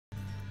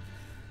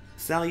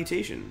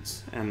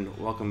Salutations, and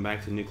welcome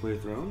back to Nuclear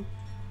Throne.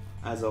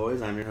 As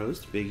always, I'm your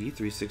host, Big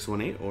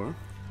E3618, or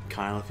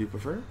Kyle if you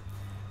prefer.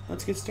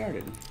 Let's get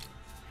started.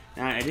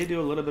 Now, I did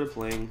do a little bit of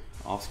playing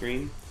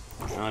off-screen,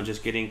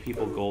 just getting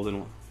people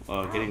golden,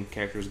 getting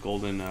characters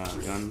golden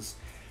guns.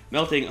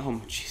 Melting,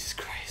 oh Jesus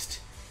Christ.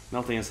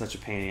 Melting is such a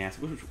pain in the ass.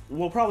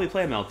 We'll probably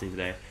play Melting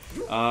today.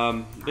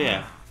 But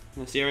yeah,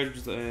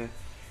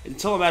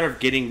 it's all a matter of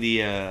getting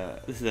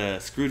the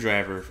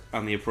screwdriver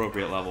on the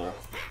appropriate level.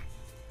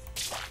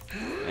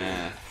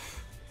 Yeah,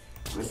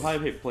 we'll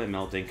probably play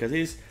Melting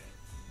because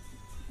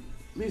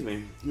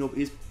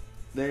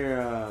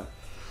they're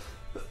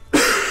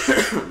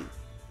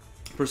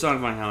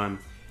personifying how I'm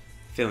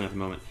feeling at the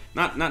moment.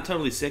 Not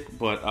totally sick,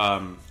 but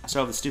I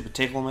still have the stupid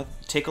tickle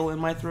in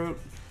my throat,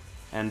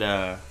 and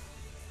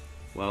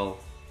well,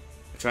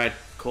 I tried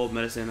cold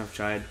medicine, I've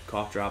tried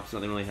cough drops,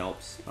 nothing really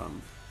helps.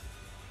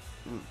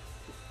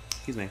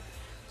 Excuse me.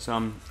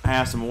 So I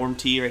have some warm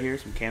tea right here,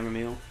 some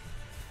chamomile,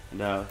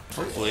 and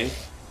hopefully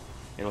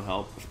it'll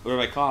help. Or if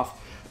I cough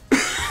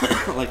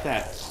like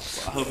that,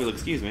 I hope you'll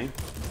excuse me.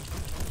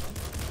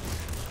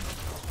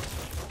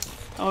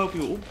 I hope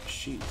you've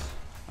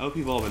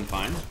all been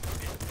fine.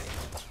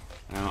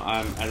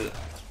 Now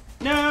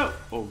no.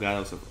 Oh god, that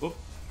was so. Oh.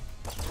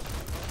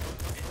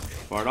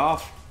 Fart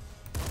off.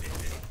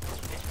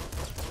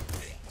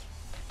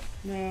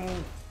 No.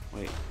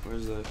 Wait,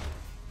 where's the?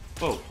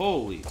 Oh,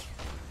 holy.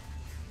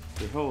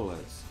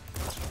 Frijoles.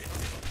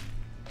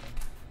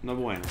 No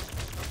bueno.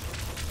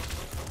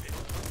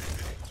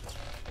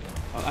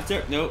 Oh, that's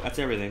it. No, that's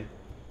everything.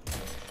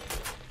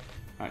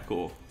 Alright,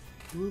 cool.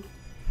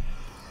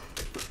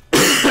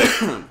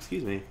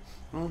 Excuse me.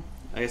 Well,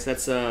 I guess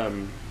that's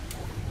I'm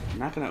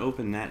not gonna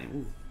open that.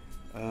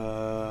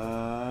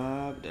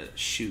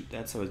 Shoot,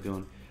 that's how it's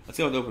going. Let's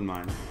go with open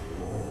mine.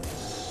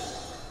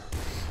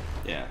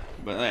 Yeah,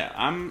 but yeah,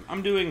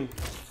 I'm doing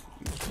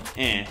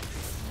as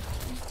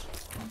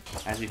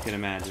you can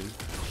imagine.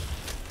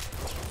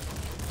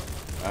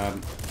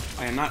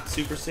 I am not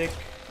super sick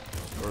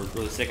or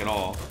really sick at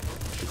all.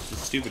 It's just a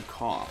stupid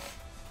cough,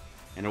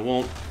 and it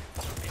won't.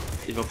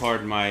 If you'll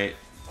pardon my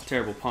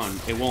terrible pun,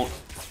 it won't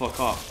fuck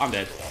off. I'm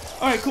dead.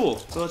 Alright, cool.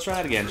 So let's try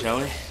that again, shall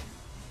we?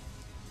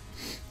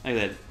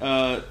 Like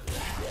that.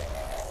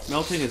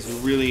 Melting is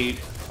really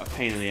a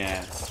pain in the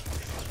ass.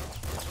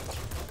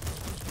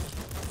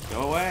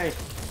 Go away.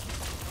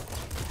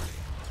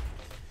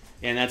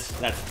 And that's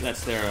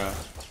their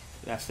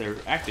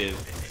active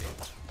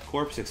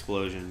corpse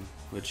explosion,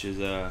 which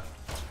is a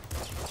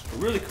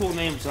really cool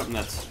name for something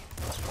that's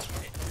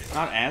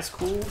not as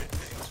cool.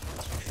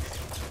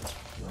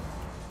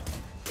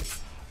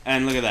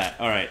 And look at that.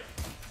 All right,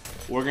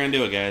 we're gonna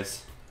do it,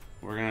 guys.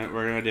 We're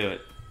gonna do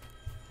it.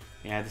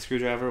 Yeah, the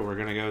screwdriver. We're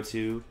gonna go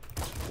to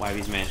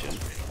Wybie's mansion.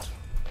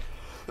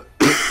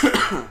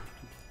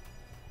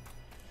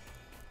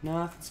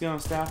 Nothing's gonna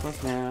stop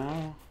us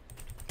now.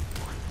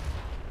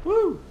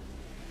 Woo!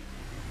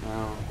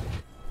 Now,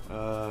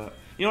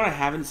 you know what I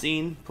haven't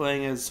seen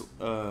playing as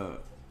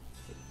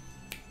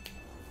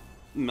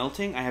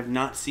Melting? I have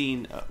not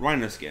seen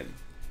Rhino Skin,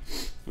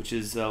 which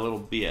is a little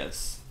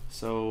BS.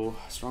 So,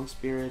 Strong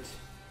Spirit.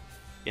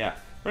 Yeah,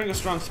 we're gonna go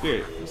Strong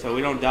Spirit so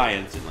we don't die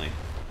instantly.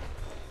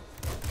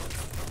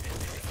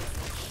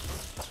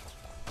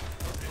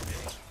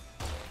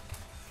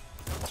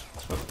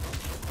 Oh.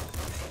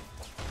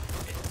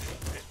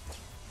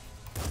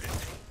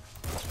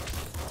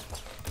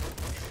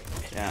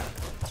 Yeah,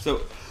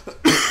 so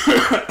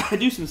I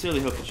do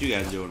sincerely hope that you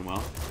guys are doing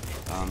well.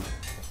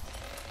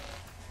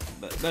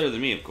 But better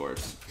than me, of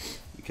course,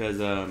 because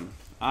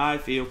I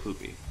feel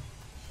poopy.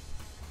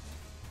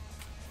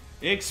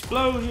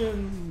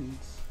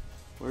 Explosions!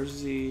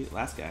 Where's the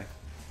last guy?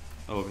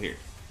 Oh, over here.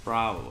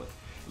 Probably.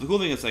 The cool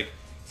thing is, like,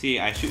 see,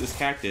 I shoot this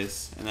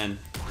cactus, and then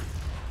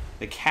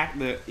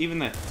even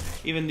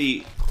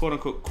the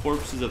quote-unquote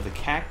corpses of the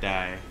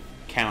cacti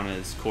count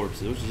as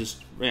corpses, which is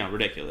just, you know,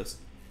 ridiculous.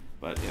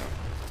 But, you know,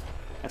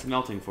 that's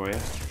Melting for you.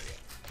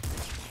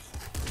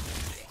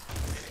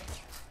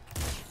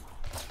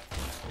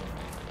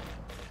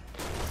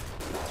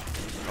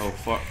 Oh,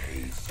 fuck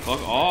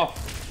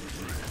off!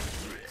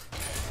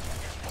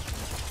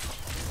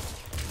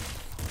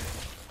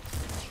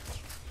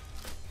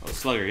 Oh,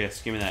 slugger,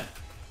 yes, give me that.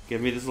 Give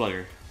me the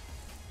slugger.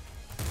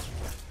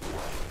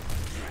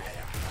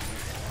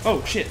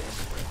 Oh, shit!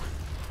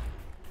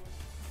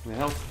 Give me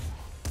health.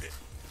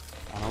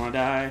 I don't want to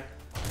die.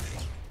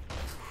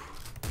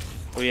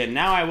 Oh yeah,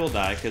 now I will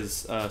die,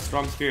 because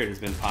Strong Spirit has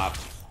been popped.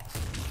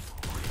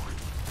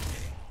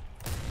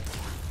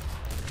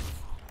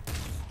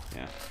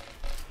 Yeah.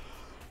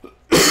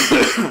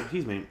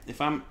 Excuse me.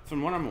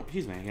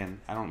 Excuse me again.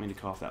 I don't mean to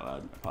cough that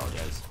loud. I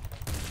apologize.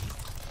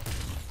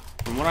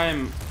 From what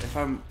if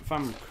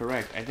I'm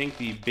correct, I think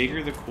the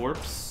bigger the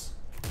corpse,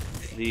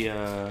 the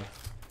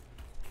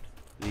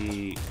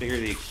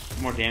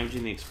more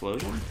damaging the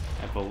explosion.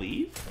 I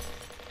believe.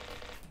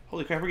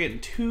 Holy crap, we're getting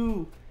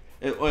two.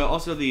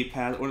 Also, the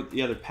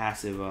other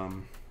passive. Oh,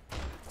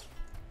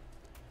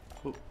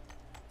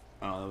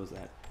 that was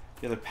that.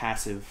 the other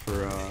passive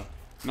for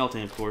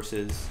melting, of course,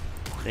 is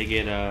they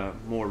get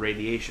more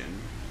radiation.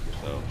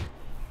 So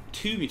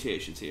 2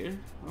 mutations here.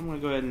 I'm gonna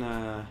go ahead and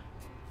oh,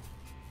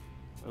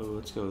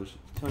 let's go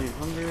Titanium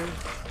Hunger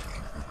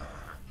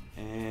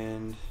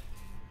and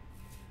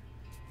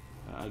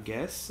I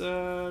guess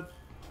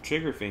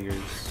Trigger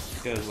Fingers,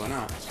 because why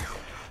not?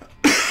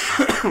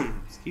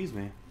 Excuse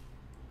me.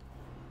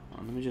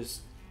 Let me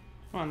just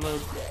come on,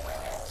 load.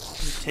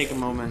 Just take a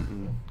moment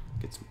and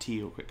get some tea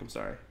real quick. I'm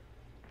sorry.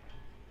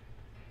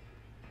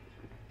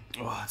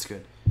 Oh, that's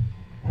good.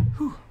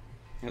 Whew.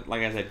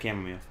 Like I said,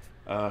 chamomile.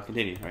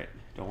 Continue. All right.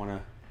 Don't want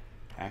to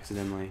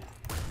accidentally.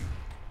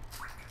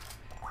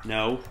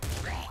 No.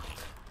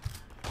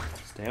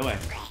 Stay away.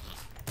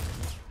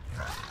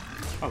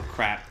 Oh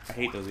crap! I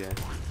hate those guys.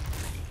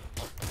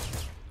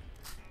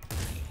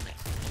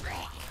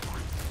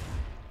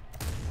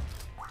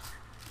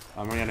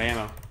 I'm running out of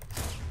ammo.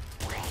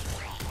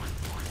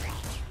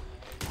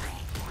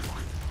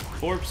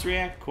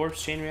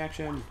 Corpse chain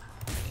reaction.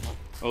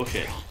 Oh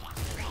shit.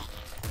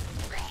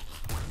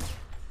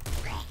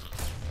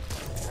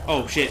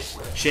 Oh shit.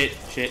 Shit.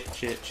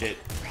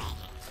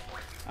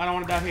 I don't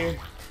want to die here.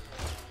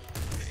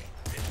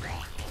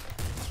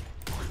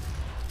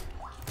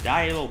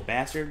 Die, you little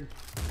bastard.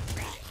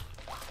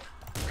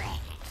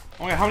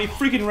 Oh my god, how many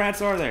freaking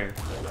rats are there?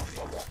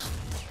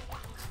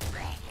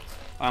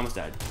 I almost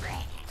died.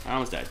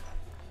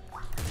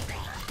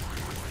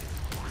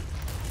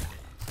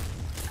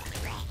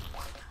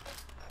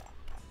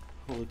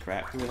 Holy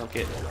crap, who the hell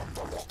get?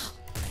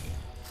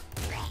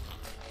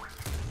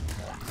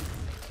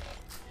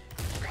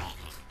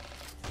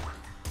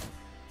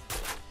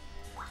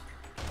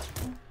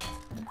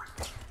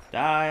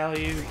 Die, all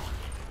you.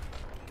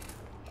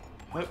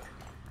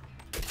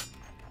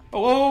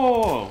 Oh,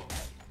 whoa.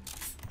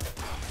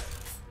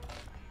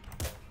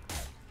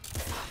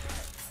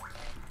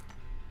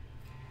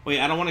 Wait,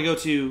 I don't want to go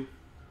to...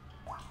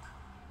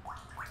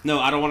 No,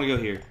 I don't want to go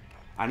here.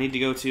 I need to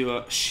go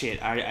to...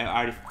 shit, I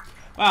already...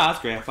 Wow, that's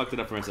great. I fucked it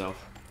up for myself.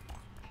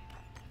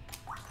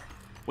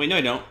 Wait, no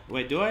I don't.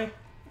 Wait, do I?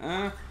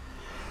 I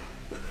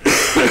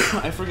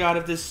forgot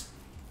if this...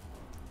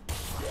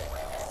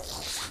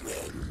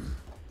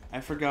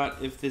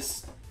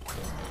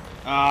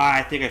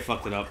 I think I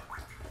fucked it up.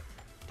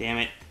 Damn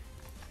it.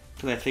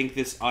 Because I think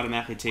this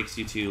automatically takes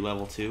you to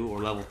level 2 or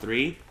level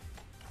 3.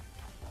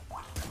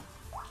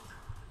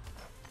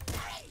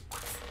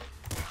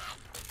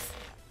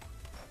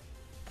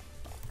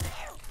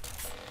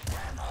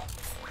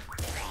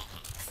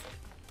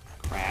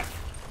 Crap.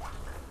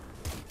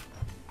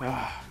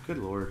 Ah, good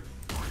lord.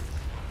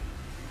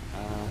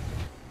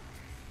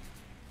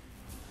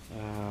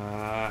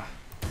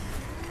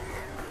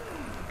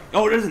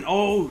 Oh, it isn't.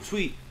 Oh,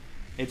 sweet.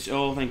 It's,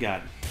 oh, thank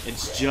God.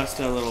 It's just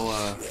a little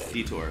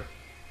detour.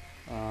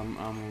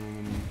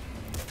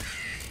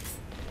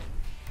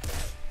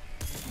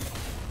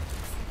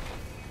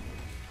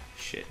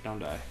 Shit, don't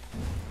die.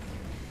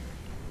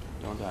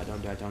 Don't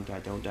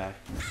die.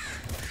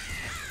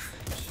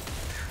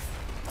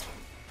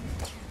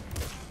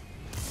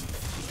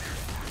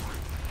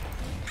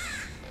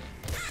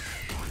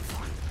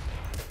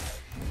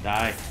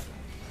 Die.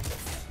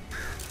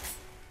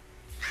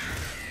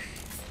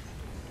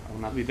 I will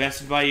not be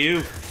bested by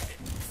you.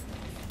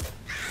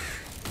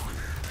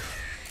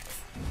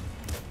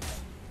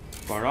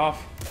 Far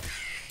off.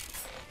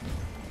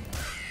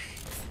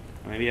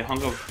 Maybe a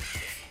hunk of...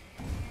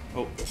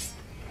 Oh.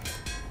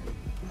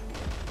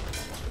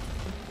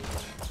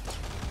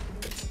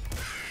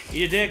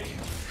 Eat a dick.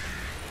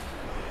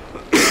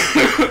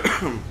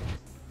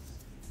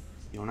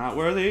 You're not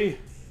worthy.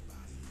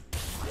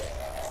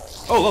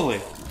 Oh, lovely.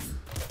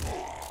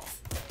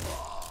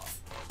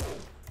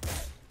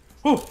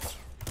 Oh.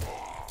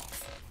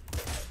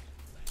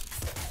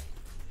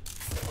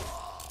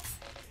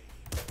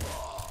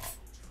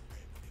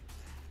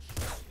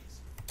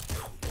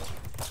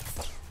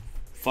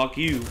 Fuck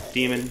you,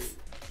 demon.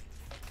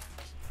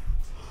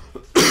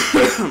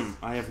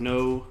 I have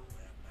no...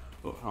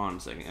 Oh, hold on a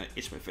second. I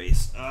itch my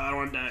face. I don't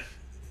want to die.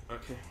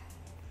 Okay.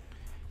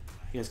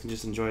 You guys can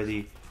just enjoy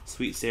the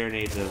sweet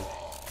serenades of...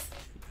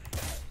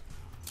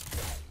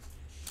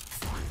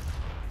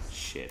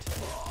 Shit.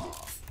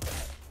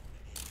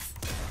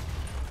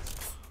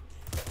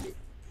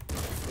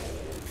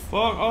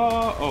 Fuck.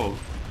 Oh.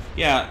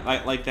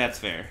 Yeah, like that's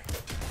fair.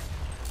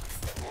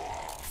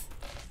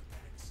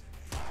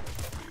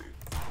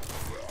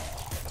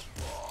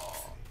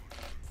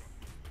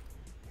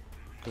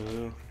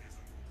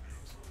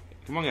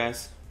 Come on,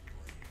 guys.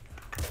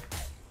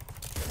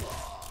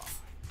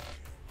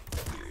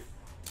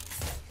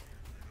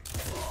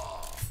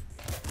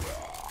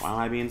 Why am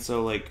I being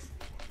so, like,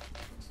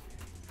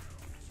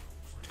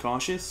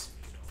 cautious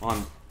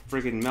on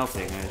freaking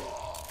melting?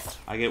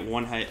 I get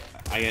one hit.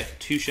 I get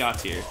 2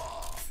 shots here,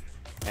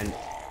 and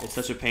it's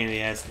such a pain in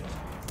the ass.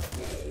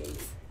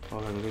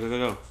 Oh,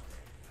 go.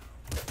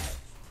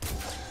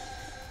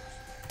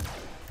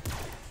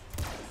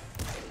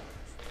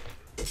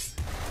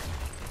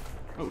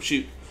 Oh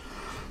shoot!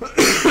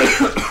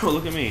 Oh,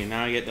 look at me.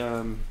 Now I get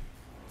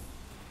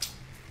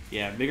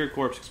Yeah, bigger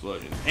corpse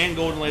explosion and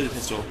golden laser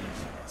pistol.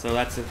 So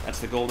that's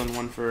the golden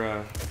one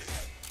for.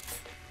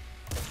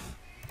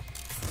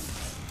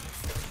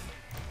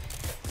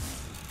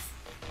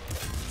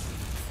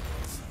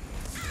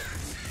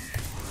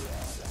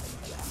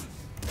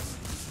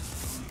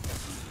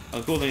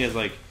 The cool thing is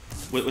like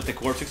with the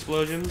corpse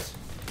explosions,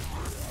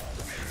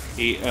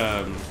 he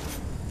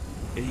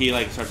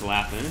like starts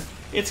laughing.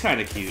 It's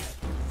kind of cute.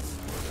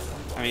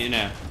 I mean, you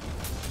know.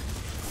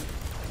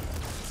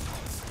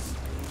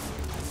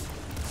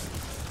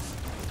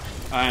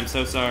 I'm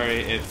so sorry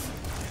if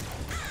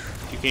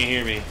you can't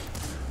hear me.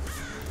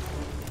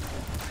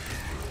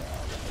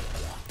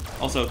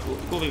 Also,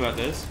 cool thing about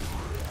this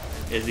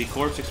is the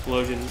corpse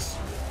explosions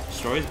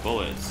destroys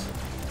bullets.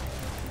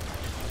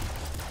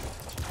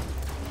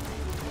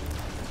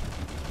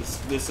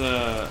 This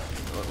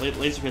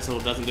laser pistol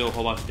doesn't do a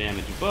whole lot of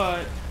damage,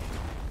 but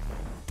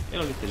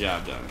it'll get the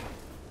job done.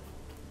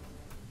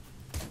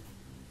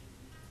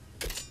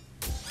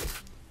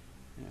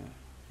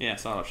 Yeah,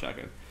 sawed-off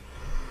shotgun.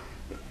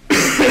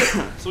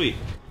 Sweet.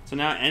 So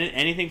now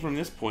anything from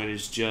this point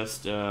is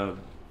just bonus.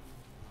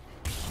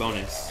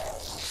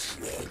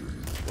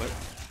 What?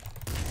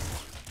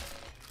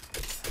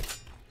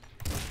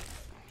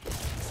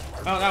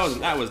 Oh,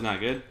 that was not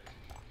good.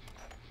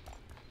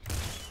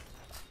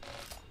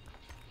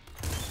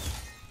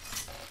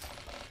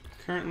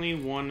 Currently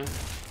 1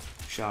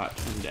 shot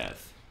from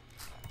death.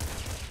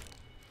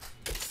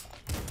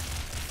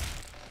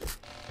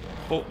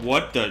 Oh,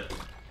 what the?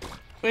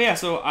 But yeah,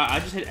 so I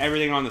just hit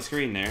everything on the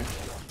screen there.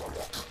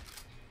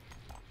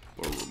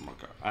 Oh my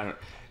god! I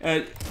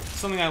don't.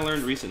 Something I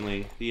learned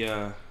recently: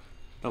 the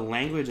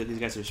language that these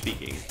guys are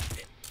speaking.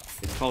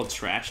 It's called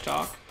trash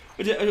talk.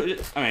 Which,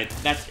 all right,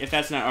 if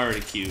that's not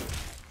already cute.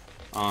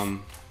 Oh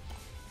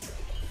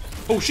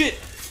shit!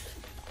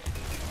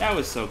 That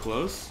was so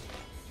close.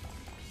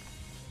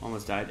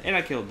 Almost died, and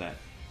I killed that.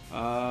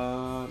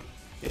 Yeah,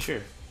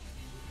 sure.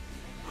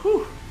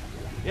 Whew.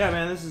 Yeah,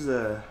 man, this is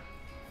a.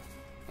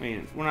 I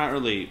mean, we're not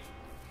really.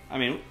 I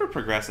mean, we're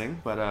progressing,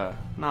 but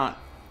not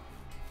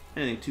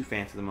anything too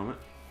fancy at the moment.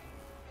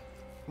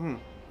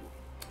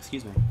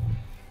 Excuse me.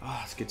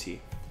 Ah, it's good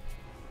tea.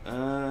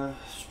 I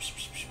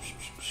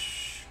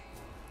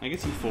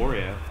guess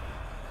Euphoria.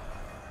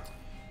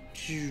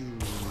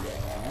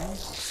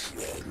 This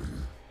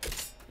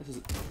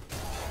is.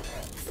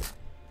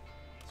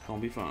 It's gonna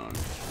be fun.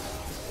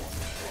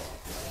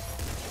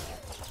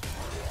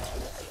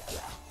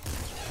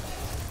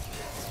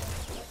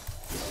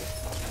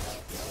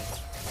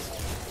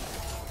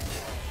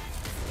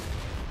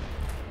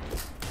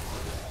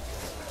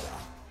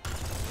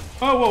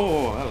 Oh, whoa,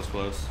 whoa, whoa, that was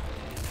close.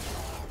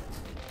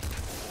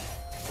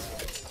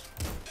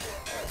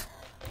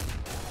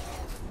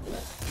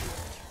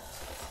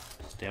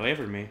 Stay away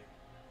from me.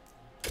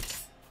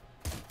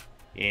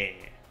 Yeah.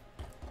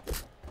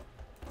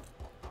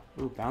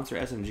 Ooh, bouncer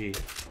SMG.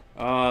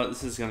 Oh,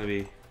 this is gonna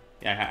be.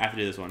 Yeah, I have to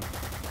do this one.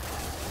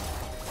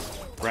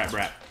 Brat,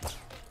 brat.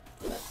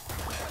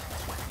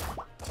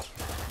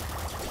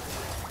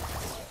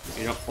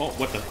 You know. Oh,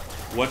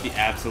 what the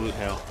absolute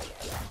hell?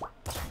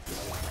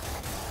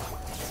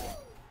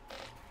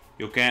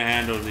 You can't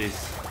handle this.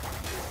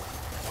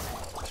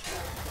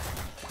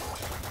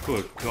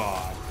 Good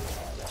God.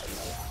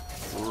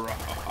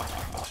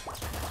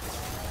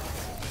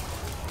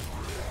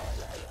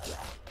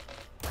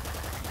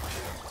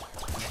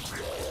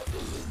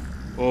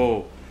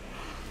 Oh.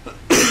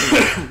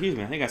 Excuse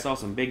me, I think I saw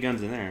some big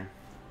guns in there.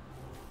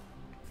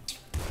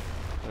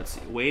 Let's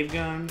see. Wave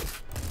gun.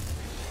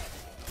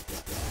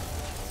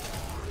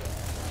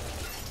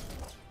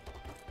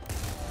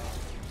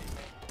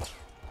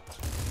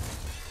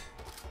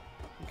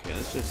 Okay,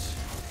 let's just.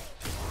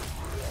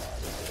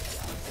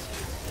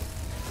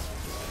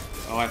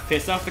 Oh, I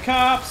pissed off the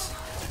cops!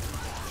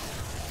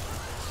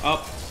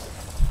 Oh.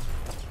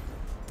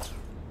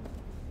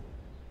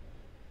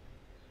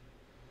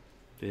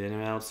 Did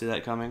anyone else see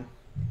that coming?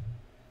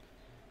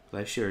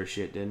 I sure as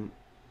shit didn't.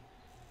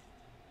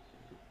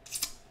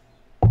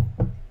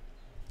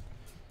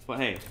 But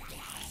hey.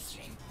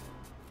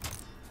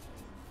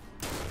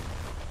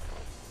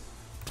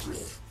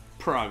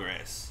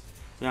 Progress.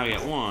 So now we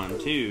got 1,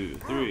 2,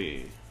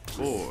 3,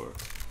 4,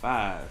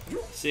 5,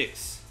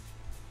 6.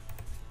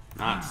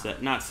 Not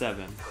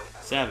 7.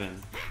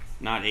 7.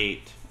 Not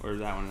 8. Or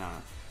that one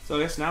not. So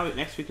I guess now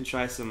next we can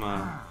try some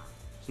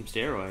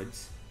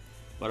steroids.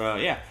 But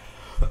yeah.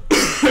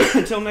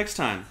 Until next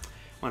time.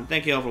 I want to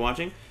thank you all for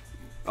watching.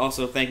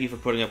 Also, thank you for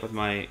putting up with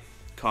my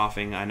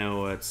coughing. I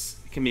know it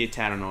can be a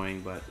tad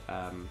annoying, but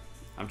I'm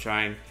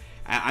trying.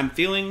 I'm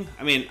feeling.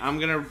 I mean, I'm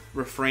gonna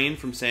refrain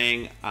from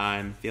saying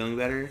I'm feeling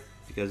better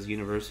because the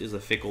universe is a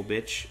fickle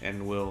bitch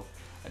and will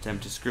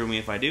attempt to screw me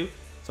if I do.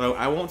 So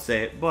I won't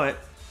say it, but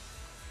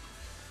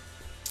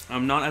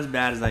I'm not as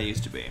bad as I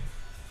used to be.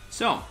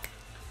 So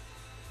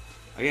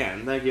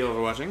again, thank you all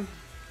for watching.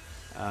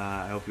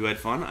 I hope you had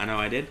fun. I know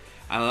I did.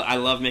 I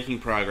love making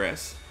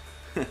progress.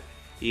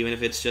 Even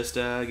if it's just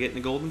getting a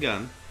golden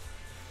gun.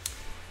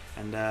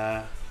 And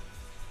I'll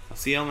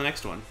see you on the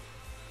next one.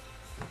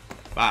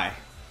 Bye. Bye.